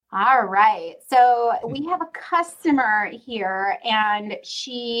All right. So we have a customer here, and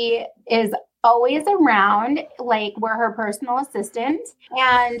she is always around, like we're her personal assistant.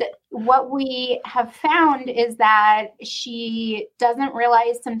 And what we have found is that she doesn't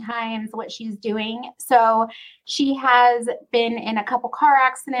realize sometimes what she's doing. So she has been in a couple car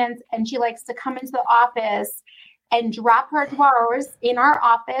accidents, and she likes to come into the office and drop her drawers in our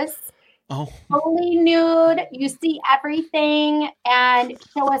office. Oh. Fully nude, you see everything, and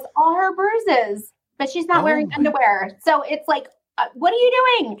show us all her bruises, but she's not wearing underwear. So it's like, what are you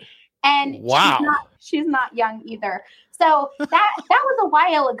doing? And wow, she's not young either. So that was a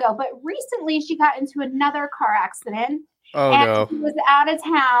while ago, but recently she got into another car accident. No. She was out of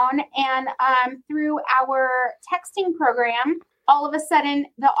town, and through our texting program, all of a sudden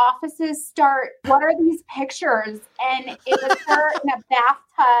the offices start, what are these pictures? And it was her in a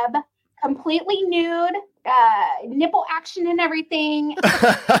bathtub, completely nude, nipple action and everything,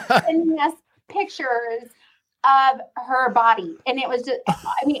 sending us pictures of her body. And it was just,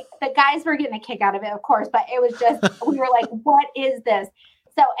 I mean, the guys were getting a kick out of it, of course, but it was just, we were like, what is this?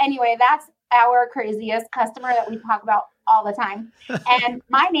 So anyway, that's our craziest customer that we talk about all the time. And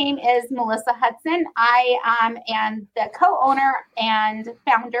my name is Melissa Hudson. I am the co-owner and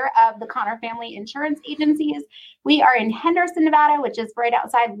founder of the Connor Family Insurance Agencies. We are in Henderson, Nevada, which is right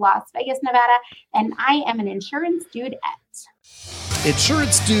outside Las Vegas, Nevada. And I am an insurance dude-ette.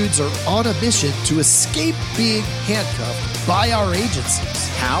 Insurance dudes are on a mission to escape being handcuffed by our agencies.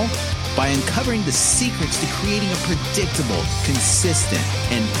 How? By uncovering the secrets to creating a predictable, consistent,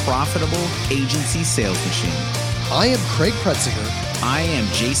 and profitable agency sales machine. I am Craig Pretzinger. I am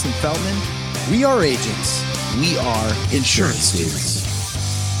Jason Feldman. We are agents. We are insurance dudes.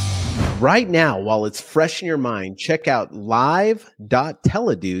 Right now, while it's fresh in your mind, check out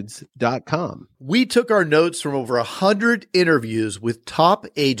live.teledudes.com. We took our notes from over 100 interviews with top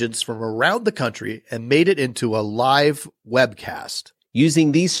agents from around the country and made it into a live webcast.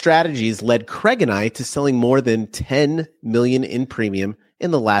 Using these strategies led Craig and I to selling more than $10 million in premium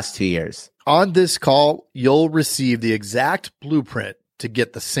in the last 2 years. On this call, you'll receive the exact blueprint to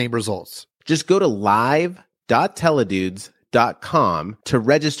get the same results. Just go to live.teledudes.com to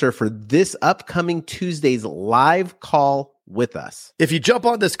register for this upcoming Tuesday's live call with us. If you jump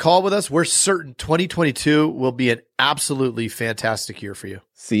on this call with us, we're certain 2022 will be an absolutely fantastic year for you.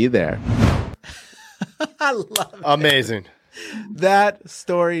 See you there. I love it. Amazing. That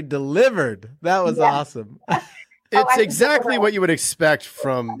story delivered. That was awesome. It's exactly what you would expect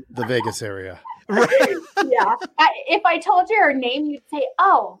from the Vegas area. Right. Yeah. If I told you her name, you'd say,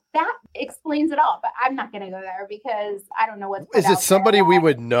 oh, that explains it all. But I'm not going to go there because I don't know what's Is it somebody we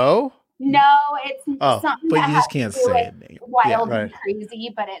would know? No, it's something but that you just has can't to do say with it. wild and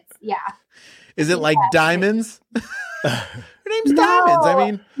crazy, but it's, Is it like diamonds? Her name's No. Diamonds. I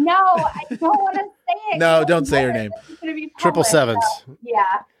mean, No, I don't want to say it. No, don't say her name. It's gonna be Triple public, sevens. so,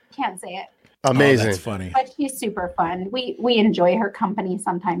 yeah, can't say it. Amazing. Oh, that's funny. But she's super fun. We enjoy her company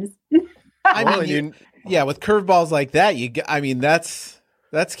sometimes. I Well, mean, with curveballs like that,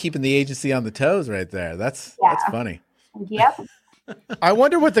 that's keeping the agency on the toes right there. That's funny. Yep. I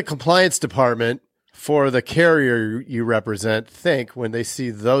wonder what the compliance department for the carrier you represent think when they see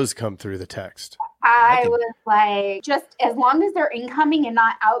those come through the text. I was like, just as long as they're incoming and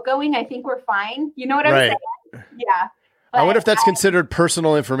not outgoing, I think we're fine. You know what I'm saying? Yeah. I wonder if that's considered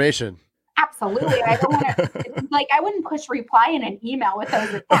personal information. Absolutely. I don't want to, like, I wouldn't push reply in an email with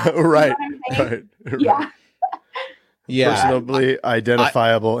those attached. Right. You know what I'm saying? Right. Yeah. Yeah. Personally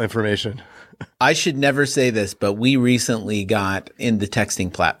identifiable information. I should never say this, but we recently got in the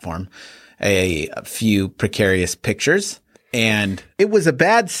texting platform a few precarious pictures. And it was a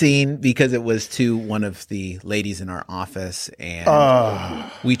bad scene because it was to one of the ladies in our office. And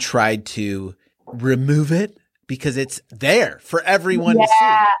we tried to remove it because it's there for everyone to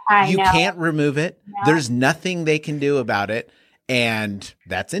see. You can't remove it. No. There's nothing they can do about it. And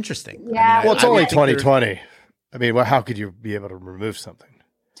that's interesting. Yeah. I mean, well, it's only 2020. I mean, how could you be able to remove something?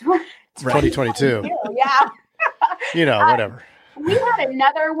 2022. Yeah. You know, whatever. We had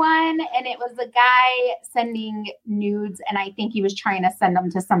another one, and it was a guy sending nudes, and I think he was trying to send them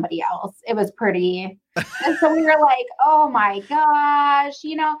to somebody else. It was pretty. And so we were like, oh my gosh,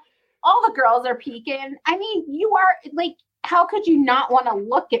 all the girls are peeking. I mean, you are like, how could you not want to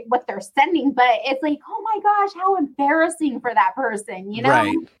look at what they're sending? But it's like, oh my gosh, how embarrassing for that person,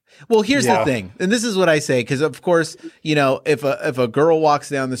 Right. Well, here's the thing. And this is what I say. Cause of course, if a girl walks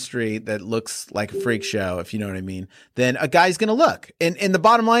down the street that looks like a freak show, if you know what I mean, then a guy's going to look. And the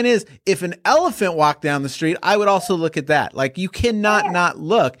bottom line is, if an elephant walked down the street, I would also look at that. Like, you cannot not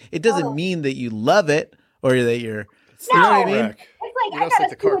look. It doesn't mean that you love it or that you're You know what I mean? Wreck. It's like, You I know, it's gotta like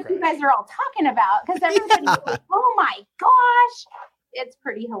the see car what you crash. guys are all talking about because everybody's like, oh my gosh. It's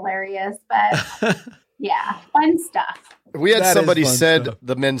pretty hilarious, but yeah, fun stuff. We had That is somebody fun send stuff.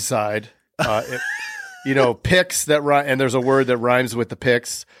 the men's side, pics that rhyme, and there's a word that rhymes with the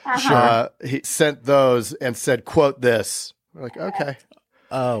pics. Uh-huh. He sent those and said, "Quote this." We're like, okay,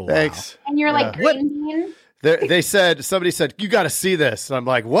 Oh, wow. thanks. And you're like, Yeah. green bean? Somebody said, you got to see this. And I'm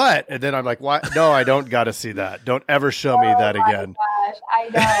like, what? And then I'm like, why? No, I don't got to see that. Don't ever show me that again. Gosh, I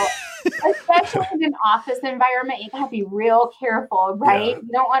know. Especially in an office environment, you gotta be real careful, right? Yeah. You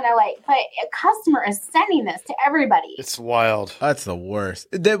don't want to but a customer is sending this to everybody. It's wild. That's the worst.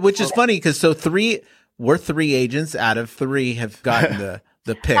 Which is funny because we're 3 agents out of 3 have gotten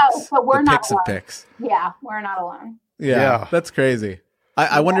the pics. Oh, so we're the not pics of alone. pics. Yeah, we're not alone. Yeah, that's crazy.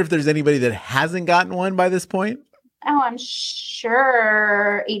 I wonder if there's anybody that hasn't gotten one by this point. Oh, I'm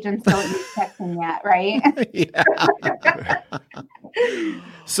sure agents don't use texting yet, right? Yeah.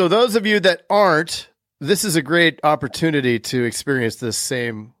 So those of you that aren't, this is a great opportunity to experience this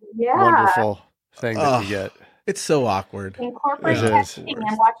same Yeah. wonderful thing that Oh. you get. It's so awkward. Incorporate It is. texting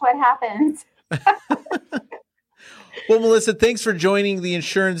and watch what happens. Well, Melissa, thanks for joining the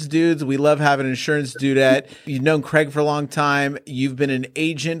Insurance Dudes. We love having an insurance dudette. You've known Craig for a long time. You've been an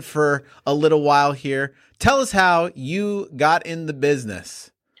agent for a little while here. Tell us how you got in the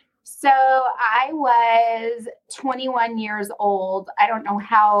business. So I was 21 years old. I don't know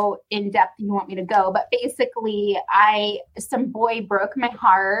how in depth you want me to go, but basically some boy broke my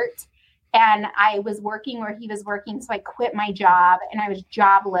heart and I was working where he was working. So I quit my job and I was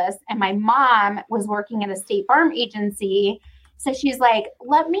jobless and my mom was working at a State Farm agency. So she's like,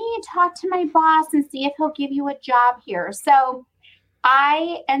 let me talk to my boss and see if he'll give you a job here. So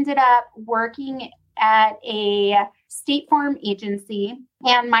I ended up working at a State Farm agency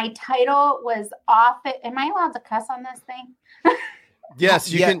and my title was am I allowed to cuss on this thing?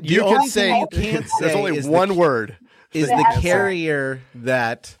 Yes, you Yeah, can. the You can only say. thing you can't There's say only is one word. Is Yeah. the carrier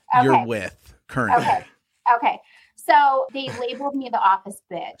that you're Okay. with currently. Okay. So they labeled me the office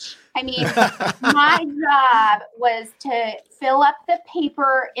bitch. I mean, my job was to fill up the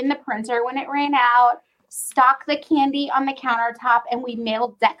paper in the printer when it ran out, stock the candy on the countertop, and we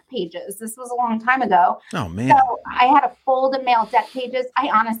mailed deck pages. This was a long time ago. Oh, man. So I had a fold to mail deck pages. I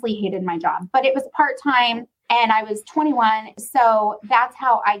honestly hated my job, but it was part-time and I was 21. So that's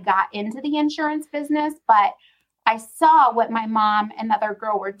how I got into the insurance business. But I saw what my mom and the other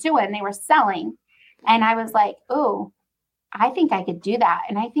girl were doing. They were selling. And I was like, oh, I think I could do that.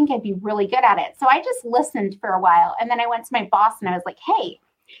 And I think I'd be really good at it. So I just listened for a while. And then I went to my boss and I was like, hey,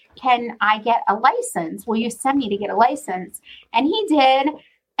 can I get a license? Will you send me to get a license? And he did.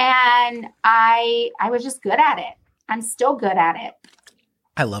 And I was just good at it. I'm still good at it.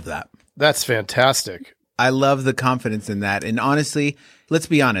 I love that. That's fantastic. I love the confidence in that. And honestly, let's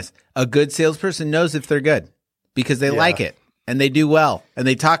be honest, a good salesperson knows if they're good because they like it and they do well and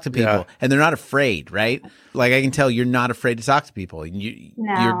they talk to people and they're not afraid, right? Like I can tell you're not afraid to talk to people.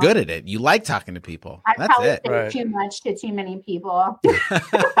 You're good at it. You like talking to people. I That's probably it. say Right. too much to too many people.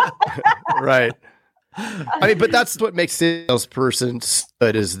 Right. I mean, but that's what makes salespersons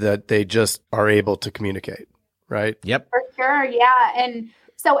good is that they just are able to communicate, right? Yep. For sure, yeah. And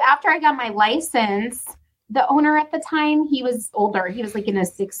so after I got my license, the owner at the time, he was older. He was like in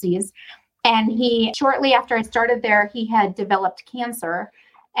his 60s. And shortly after I started there, he had developed cancer.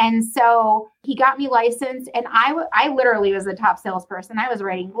 And so he got me licensed and I literally was a top salesperson. I was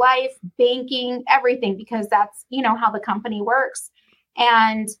writing life, banking, everything, because that's, how the company works.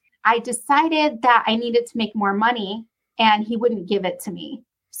 And I decided that I needed to make more money and he wouldn't give it to me.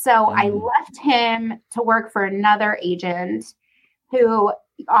 So I left him to work for another agent who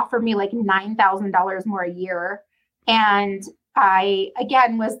offered me like $9,000 more a year. And I,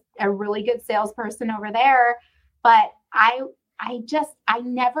 again, was a really good salesperson over there, but I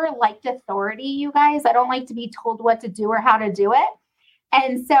never liked authority, you guys. I don't like to be told what to do or how to do it.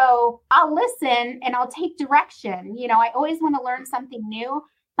 And so I'll listen and I'll take direction. I always want to learn something new,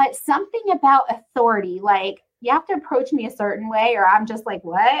 but something about authority, like you have to approach me a certain way or I'm just like,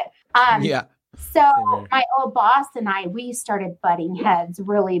 what? Yeah. So my old boss and we started butting heads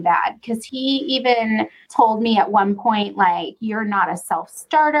really bad because he even told me at one point, like, you're not a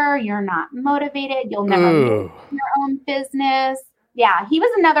self-starter. You're not motivated. You'll never make your own business. Yeah, he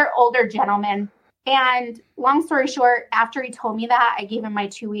was another older gentleman. And long story short, after he told me that, I gave him my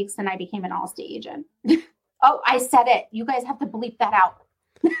 2 weeks and I became an Allstate agent. Oh, I said it. You guys have to bleep that out.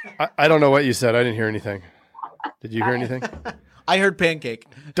 I don't know what you said. I didn't hear anything. Did you hear anything? I heard pancake.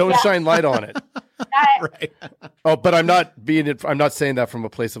 Don't shine light on it. That- Right. Oh, but I'm not saying that from a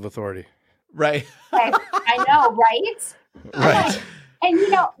place of authority. Right. I know, right? Right. And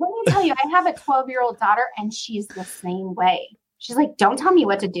let me tell you, I have a 12-year-old daughter and she's the same way. She's like, don't tell me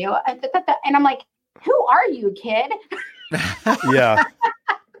what to do. And I'm like, who are you, kid? Yeah.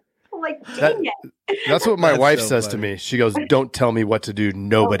 Like, dang it. That's what my That's wife so says to funny. me. She goes, don't tell me what to do.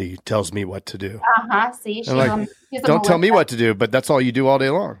 Nobody tells me what to do. See, she's I'm like, she's a don't tell me Melissa. what to do, but that's all you do all day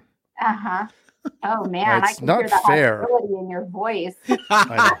long. Oh man, I It's can not hear the fair. hostility in your voice.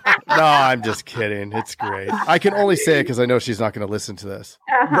 I know. No, I'm just kidding. It's great. I can only say it because I know she's not going to listen to this.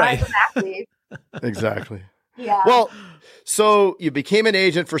 Right. Exactly. Exactly. Yeah. Well, so you became an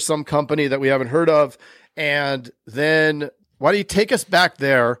agent for some company that we haven't heard of. And then why don't you take us back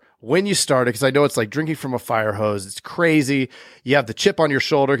there when you started? Because I know it's like drinking from a fire hose. It's crazy. You have the chip on your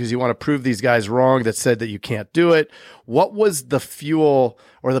shoulder because you want to prove these guys wrong that said that you can't do it. What was the fuel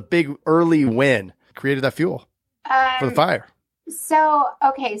or the big early win created that fuel for the fire? So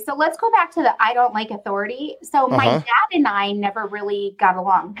let's go back to the I don't like authority. So my dad and I never really got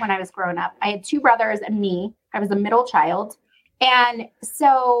along when I was growing up. I had two brothers and me. I was a middle child. And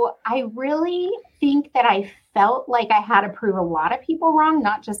so I really think that I felt like I had to prove a lot of people wrong,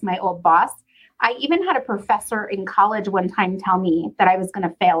 not just my old boss. I even had a professor in college one time tell me that I was going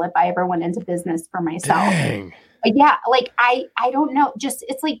to fail if I ever went into business for myself. Dang. Yeah, like I don't know. Just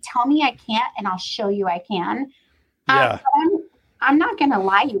it's like, tell me I can't and I'll show you I can. Yeah. I'm not going to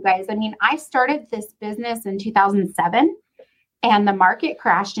lie, you guys. I mean, I started this business in 2007 and the market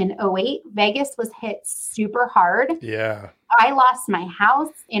crashed in 2008. Vegas was hit super hard. Yeah. I lost my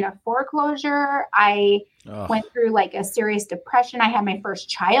house in a foreclosure. I went through like a serious depression. I had my first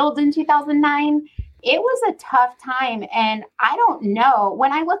child in 2009. It was a tough time. And I don't know,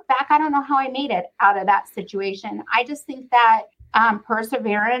 when I look back, I don't know how I made it out of that situation. I just think that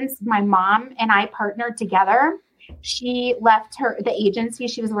perseverance, my mom and I partnered together. She left the agency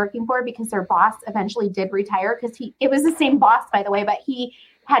she was working for because her boss eventually did retire because it was the same boss, by the way, but he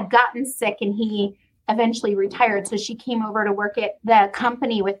had gotten sick and he eventually retired. So she came over to work at the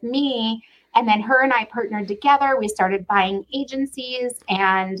company with me. And then her and I partnered together. We started buying agencies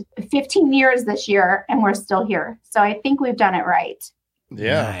and 15 years this year, and we're still here. So I think we've done it right.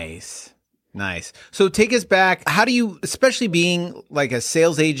 Yeah. Nice. So take us back. How do you, especially being like a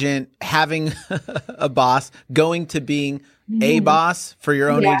sales agent, having a boss, going to being a boss for your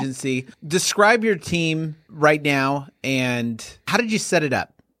own agency, describe your team right now and how did you set it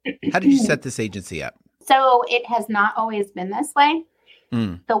up? How did you set this agency up? So it has not always been this way.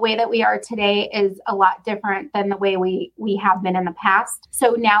 The way that we are today is a lot different than the way we have been in the past.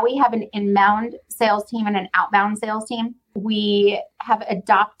 So now we have an inbound sales team and an outbound sales team. We have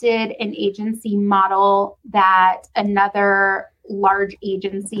adopted an agency model that another large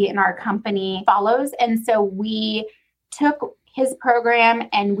agency in our company follows. And so we took his program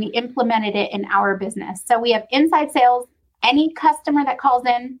and we implemented it in our business. So we have inside sales. Any customer that calls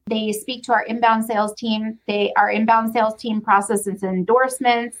in, they speak to our inbound sales team. Our inbound sales team processes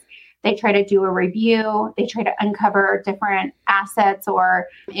endorsements. They try to do a review. They try to uncover different assets or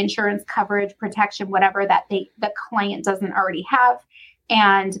insurance coverage, protection, whatever that the client doesn't already have.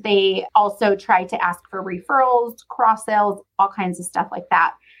 And they also try to ask for referrals, cross sales, all kinds of stuff like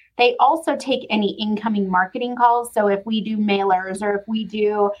that. They also take any incoming marketing calls. So if we do mailers or if we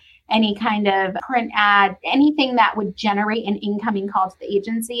do any kind of print ad, anything that would generate an incoming call to the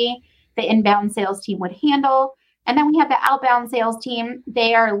agency, the inbound sales team would handle. And then we have the outbound sales team.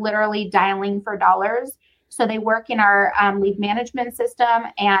 They are literally dialing for dollars. So they work in our lead management system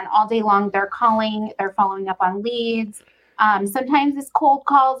and all day long they're calling, they're following up on leads. Sometimes it's cold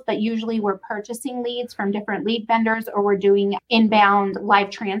calls, but usually we're purchasing leads from different lead vendors or we're doing inbound live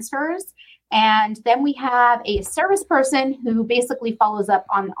transfers. And then we have a service person who basically follows up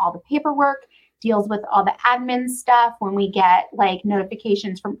on all the paperwork, deals with all the admin stuff when we get like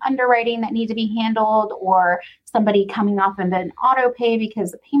notifications from underwriting that need to be handled or somebody coming off of an auto pay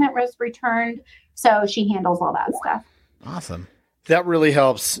because the payment was returned. So she handles all that stuff. Awesome. That really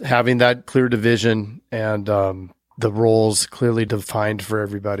helps having that clear division and the roles clearly defined for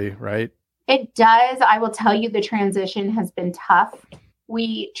everybody, right? It does. I will tell you the transition has been tough.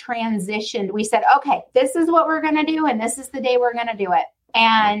 We transitioned. We said, okay, this is what we're going to do. And this is the day we're going to do it.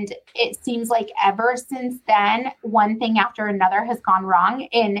 And it seems like ever since then, one thing after another has gone wrong.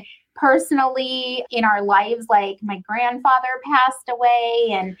 And personally, in our lives, like my grandfather passed away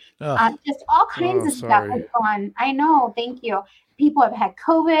and just all kinds of stuff has gone. I know. Thank you. People have had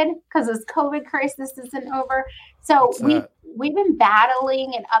COVID because this COVID crisis isn't over. So we've been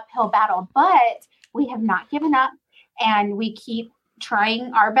battling an uphill battle, but we have not given up and we keep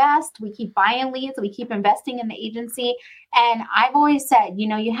trying our best. We keep buying leads. We keep investing in the agency. And I've always said,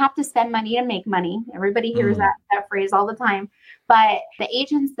 you have to spend money to make money. Everybody hears that phrase all the time. But the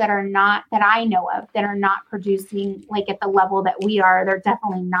agents that I know of that are not producing like at the level that we are, they're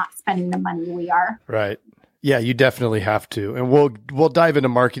definitely not spending the money we are. Right. Yeah, you definitely have to. And we'll dive into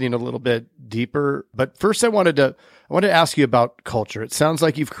marketing a little bit deeper. But first I wanted to ask you about culture. It sounds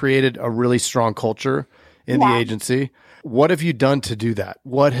like you've created a really strong culture in the agency. What have you done to do that?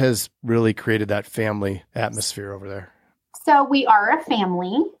 What has really created that family atmosphere over there? So we are a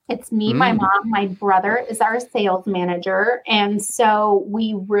family. It's me, my mom, my brother is our sales manager. And so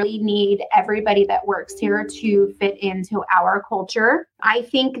we really need everybody that works here to fit into our culture. I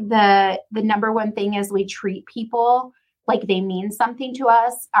think the number one thing is we treat people like they mean something to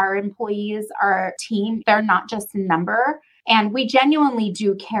us. Our employees, our team, they're not just a number. And we genuinely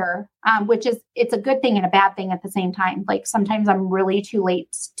do care, it's a good thing and a bad thing at the same time. Like sometimes I'm really too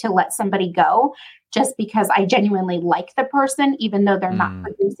late to let somebody go just because I genuinely like the person, even though they're not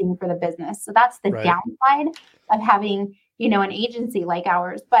producing for the business. So that's the downside of having, an agency like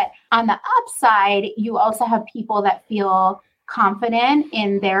ours. But on the upside, you also have people that feel confident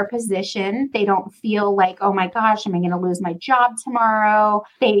in their position. They don't feel like, oh my gosh, am I going to lose my job tomorrow?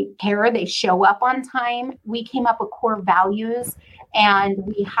 They care. They show up on time. We came up with core values and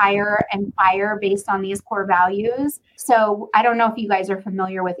we hire and fire based on these core values. So I don't know if you guys are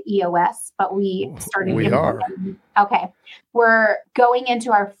familiar with EOS, but we started. We are. Okay. We're going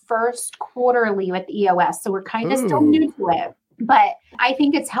into our first quarterly with EOS. So we're kind of still new to it. But I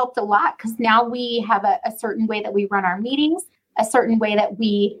think it's helped a lot because now we have a certain way that we run our meetings, a certain way that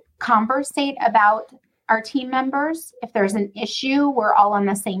we conversate about our team members. If there's an issue, we're all on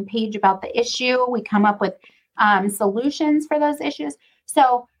the same page about the issue. We come up with solutions for those issues.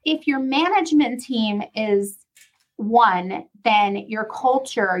 So if your management team is one, then your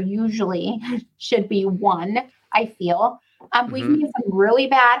culture usually should be one, I feel. We can get some really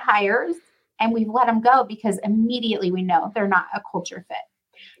bad hires and we've let them go because immediately we know they're not a culture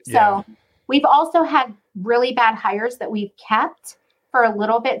fit. So we've also had really bad hires that we've kept for a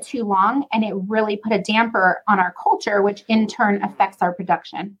little bit too long, and it really put a damper on our culture, which in turn affects our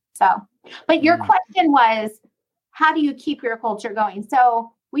production. So, but your question was, how do you keep your culture going?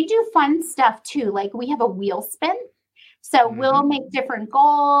 So we do fun stuff too. Like we have a wheel spin. So we'll make different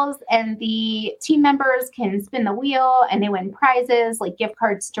goals and the team members can spin the wheel and they win prizes like gift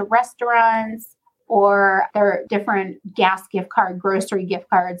cards to restaurants or their different gas gift card, grocery gift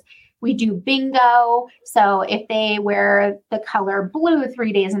cards. We do bingo. So if they wear the color blue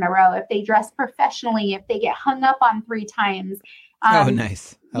 3 days in a row, if they dress professionally, if they get hung up on 3 times.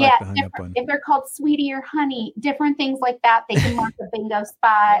 Nice. I like the hung up one. If they're called sweetie or honey, different things like that, they can mark the bingo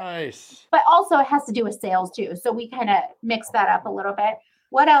spot. Nice. But also it has to do with sales too. So we kind of mix that up a little bit.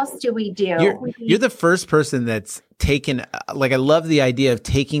 What else do we do? You're the first person that's taken, I love the idea of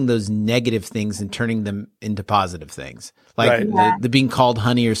taking those negative things and turning them into positive things. Like the being called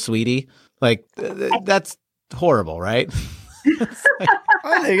honey or sweetie. That's horrible, right?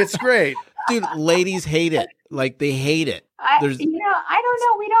 I think it's great. Dude, ladies hate it. Like they hate it. I don't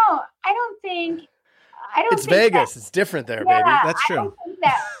know. We don't. I don't think. It's Vegas. It's different there, baby. That's true. I don't think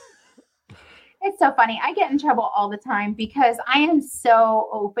that. It's so funny. I get in trouble all the time because I am so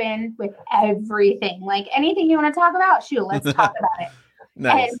open with everything. Like anything you want to talk about, shoot, let's talk about it.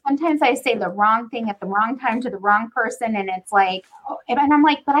 Nice. And sometimes I say the wrong thing at the wrong time to the wrong person. And it's like, and I'm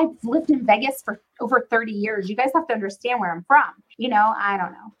like, but I've lived in Vegas for over 30 years. You guys have to understand where I'm from. I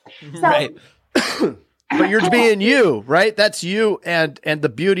don't know. So, right. But you're being you, right? That's you. And the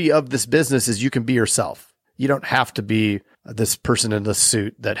beauty of this business is you can be yourself. You don't have to be this person in the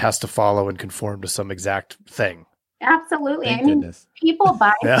suit that has to follow and conform to some exact thing. Absolutely. Thank goodness. People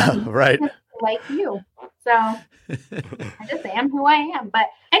buy right. like you. So I just am who I am. But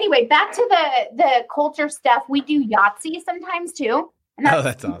anyway, back to the culture stuff. We do Yahtzee sometimes too. And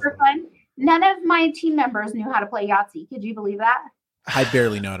that's super awesome. Fun. None of my team members knew how to play Yahtzee. Could you believe that? I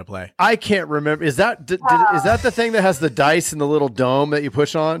barely know how to play. I can't remember. Is that is that the thing that has the dice and the little dome that you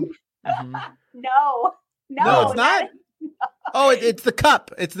push on? No, it's not. Oh, it's the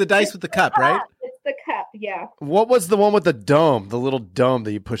cup. It's the dice with the cup, right? It's the cup, yeah. What was the one with the dome, the little dome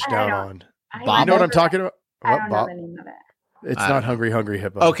that you push down on? You know what I'm talking about? I don't know the name of it. It's not Hungry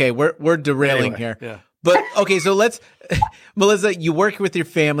Hippo. Okay, we're derailing here. Yeah. But okay, so let's, Melissa, you work with your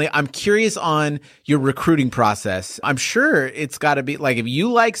family. I'm curious on your recruiting process. I'm sure it's got to be like, if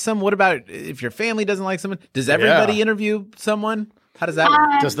you like someone, what about if your family doesn't like someone? Does everybody interview someone? How does that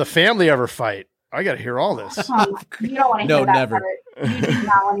work? Does the family ever fight? I got to hear all this. You don't want to No, hear that never. part. You do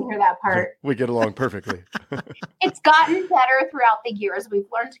not want to hear that part. We get along perfectly. It's gotten better throughout the years. We've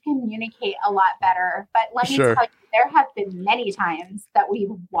learned to communicate a lot better. But let me Sure. tell you, there have been many times that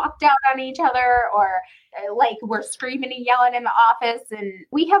we've walked out on each other or like we're screaming and yelling in the office. And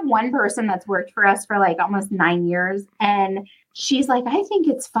we have one person that's worked for us for like almost 9 years. And she's like, I think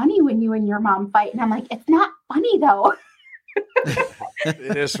it's funny when you and your mom fight. And I'm like, it's not funny though.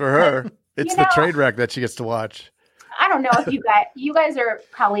 It is for her. It's the train wreck that she gets to watch. I don't know if you guys are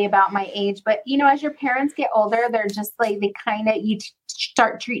probably about my age, but as your parents get older, they're just like, you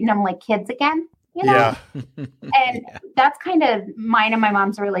start treating them like kids again, Yeah. And that's kind of mine and my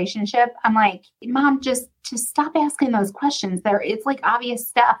mom's relationship. I'm like, Mom, just stop asking those questions. It's like obvious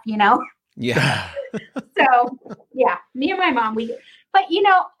stuff, Yeah. So yeah, me and my mom, but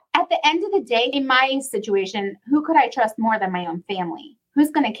at the end of the day, in my situation, who could I trust more than my own family? Who's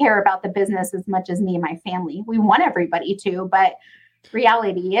going to care about the business as much as me and my family? We want everybody to, but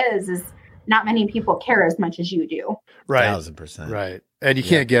reality is not many people care as much as you do. Right. 1,000%. Right. And you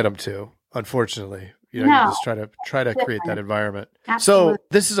can't get them to, unfortunately. You just try to create that environment. Absolutely. So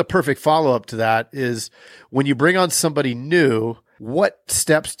this is a perfect follow-up to that is when you bring on somebody new, what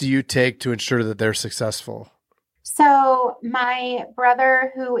steps do you take to ensure that they're successful? So my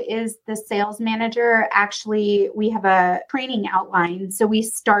brother, who is the sales manager, actually, we have a training outline. So we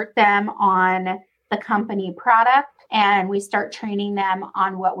start them on the company product and we start training them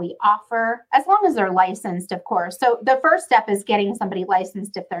on what we offer, as long as they're licensed, of course. So the first step is getting somebody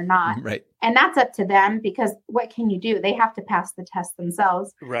licensed if they're not. Right. And that's up to them because what can you do? They have to pass the test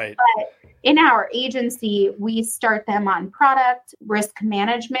themselves. Right. But in our agency, we start them on product, risk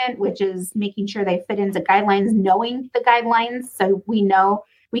management, which is making sure they fit into guidelines, knowing the guidelines. So we know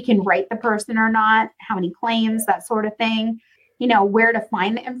we can write the person or not, how many claims, that sort of thing. Where to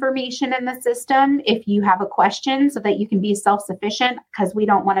find the information in the system if you have a question so that you can be self-sufficient, because we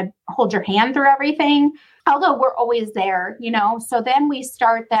don't want to hold your hand through everything. Although we're always there, So then we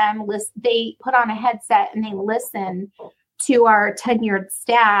start them, they put on a headset and they listen to our tenured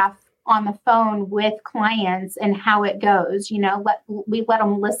staff on the phone with clients and how it goes. We let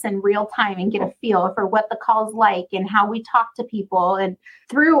them listen real time and get a feel for what the call's like and how we talk to people, and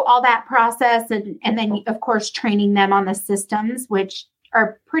through all that process. And then of course, training them on the systems, which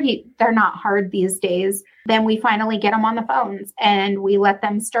are they're not hard these days. Then we finally get them on the phones and we let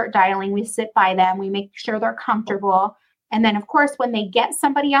them start dialing. We sit by them. We make sure they're comfortable. And then of course, when they get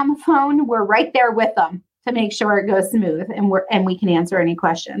somebody on the phone, we're right there with them to make sure it goes smooth and we can answer any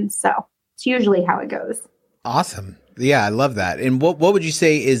questions. So it's usually how it goes. Awesome. Yeah, I love that. And what would you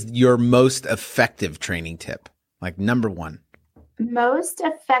say is your most effective training tip? Like number one? Most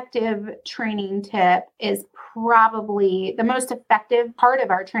effective training tip is probably the most effective part of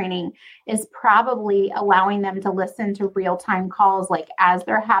our training is probably allowing them to listen to real-time calls like as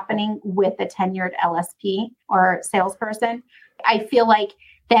they're happening with a tenured LSP or salesperson. I feel like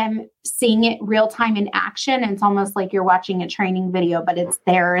them seeing it real time in action. And it's almost like you're watching a training video, but it's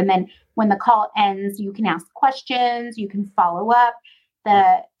there. And then when the call ends, you can ask questions, you can follow up.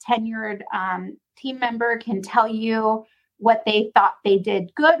 The tenured team member can tell you what they thought they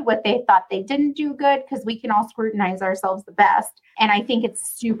did good, what they thought they didn't do good, because we can all scrutinize ourselves the best. And I think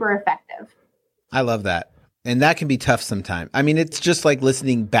it's super effective. I love that. And that can be tough sometimes. I mean, it's just like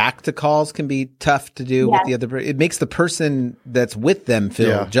listening back to calls can be tough to do with the other. It makes the person that's with them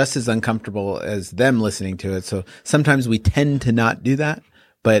feel just as uncomfortable as them listening to it. So sometimes we tend to not do that.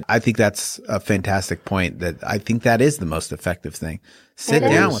 But I think that's a fantastic point, that I think that is the most effective thing. Sit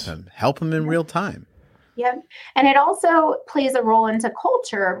down with them, help them in real time. Yep. And it also plays a role into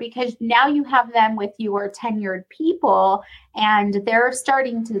culture, because now you have them with your tenured people and they're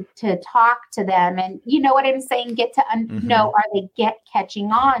starting to talk to them. And you know what I'm saying? Get to know, are they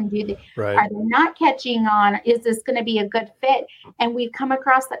catching on? Are they not catching on? Is this going to be a good fit? And we've come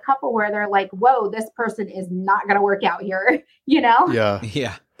across a couple where they're like, whoa, this person is not going to work out here, Yeah.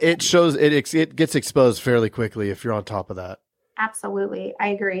 Yeah. It shows, it gets exposed fairly quickly if you're on top of that. Absolutely. I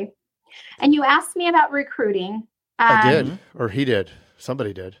agree. And you asked me about recruiting. I did, or he did.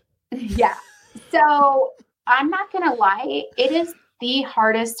 Somebody did. Yeah. So I'm not going to lie. It is the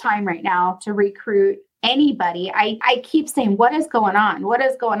hardest time right now to recruit anybody. I keep saying, what is going on? What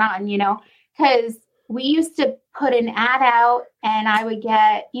is going on? Because we used to put an ad out and I would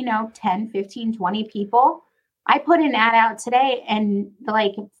get, 10, 15, 20 people. I put an ad out today and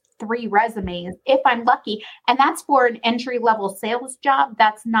like 3 resumes if I'm lucky. And that's for an entry-level sales job.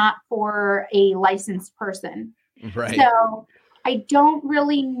 That's not for a licensed person. Right. So I don't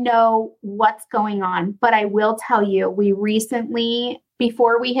really know what's going on, but I will tell you, we recently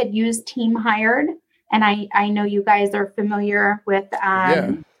before we had used Team Hired. And I know you guys are familiar with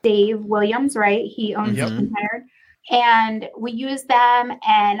Dave Williams, right? He owns Team Hired. And we used them,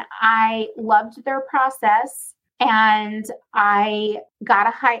 and I loved their process. And I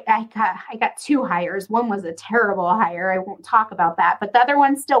got I got 2 hires. One was a terrible hire. I won't talk about that, but the other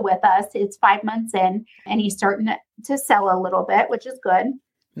one's still with us. It's 5 months in, and he's starting to sell a little bit, which is good.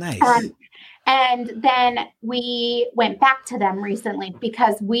 Nice. And then we went back to them recently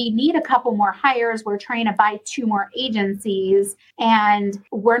because we need a couple more hires. We're trying to buy 2 more agencies, and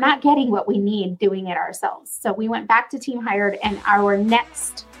we're not getting what we need doing it ourselves. So we went back to Team Hired, and our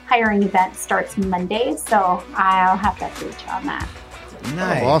next hiring event starts Monday. So I'll have to update you on that.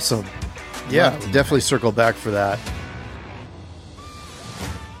 Nice. Oh, awesome. Yeah, definitely circle back for that.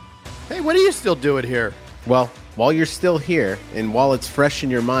 Hey, what are you still doing here? Well, while you're still here and while it's fresh in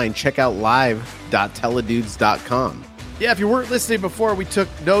your mind, check out live.teledudes.com. Yeah, if you weren't listening before, we took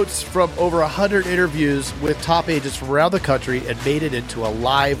notes from over 100 interviews with top agents from around the country and made it into a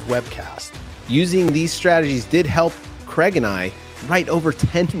live webcast. Using these strategies did help Craig and I write over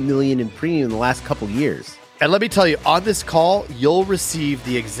 $10 million in premium in the last couple years. And let me tell you, on this call, you'll receive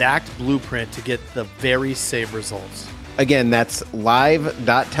the exact blueprint to get the very same results. Again, that's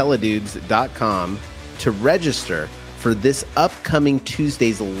live.teledudes.com to register for this upcoming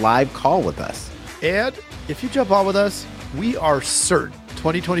Tuesday's live call with us. And if you jump on with us, we are certain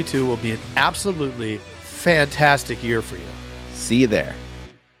 2022 will be an absolutely fantastic year for you. See you there.